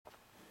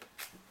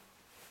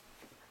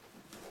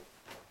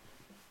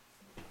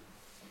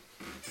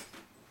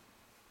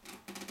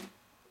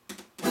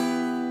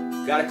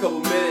Got a couple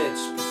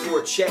minutes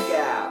before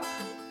checkout.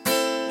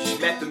 Just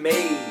met the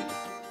maid.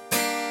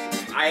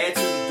 I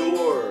answered the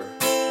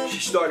door. She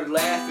started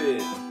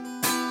laughing.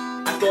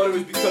 I thought it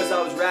was because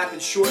I was rapping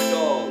Short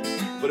Dog,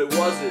 but it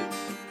wasn't.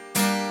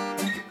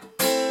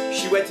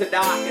 She went to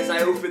knock as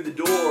I opened the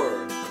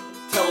door.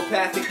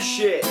 Telepathic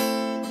shit.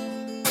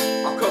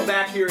 I'll come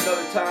back here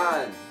another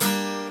time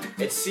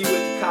and see what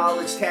the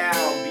college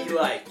town be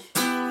like.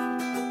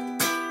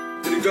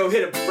 Gonna go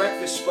hit a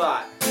breakfast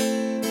spot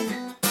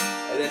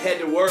and then head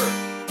to work.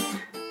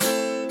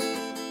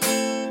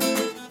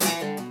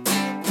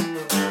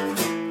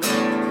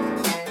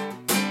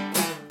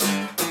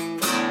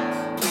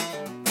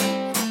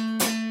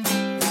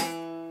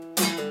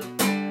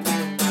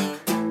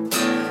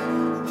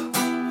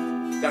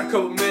 Got a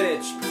couple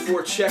minutes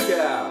before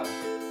checkout.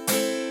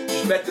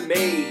 Just met the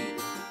maid.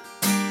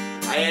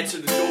 I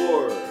answered the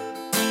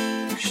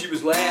door. She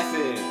was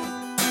laughing.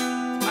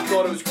 I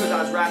thought it was because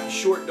I was rapping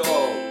Short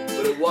Dog,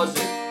 but it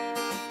wasn't.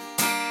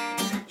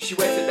 She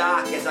went to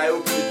knock as I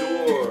opened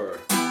the door.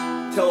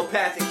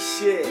 Telepathic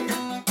shit.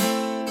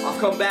 I'll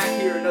come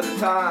back here another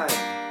time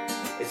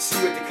and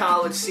see what the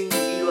college scene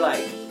be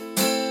like.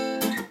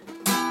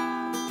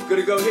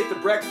 Gonna go hit the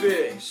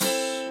breakfast,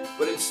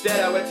 but instead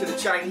I went to the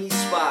Chinese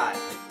spot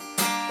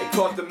and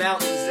caught the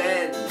Mountain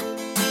Zen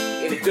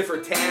in a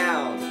different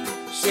town,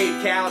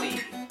 same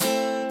county.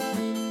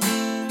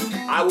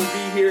 I will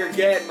be here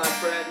again, my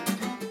friend.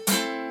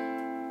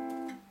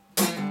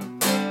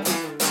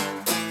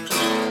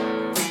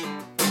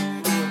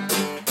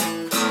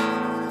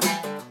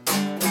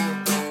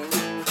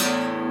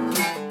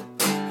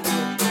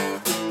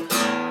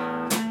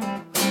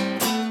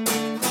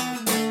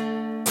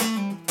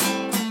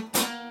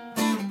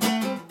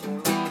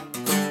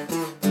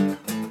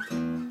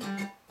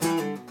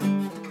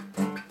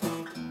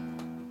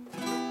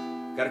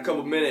 Got a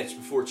couple minutes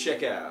before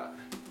checkout.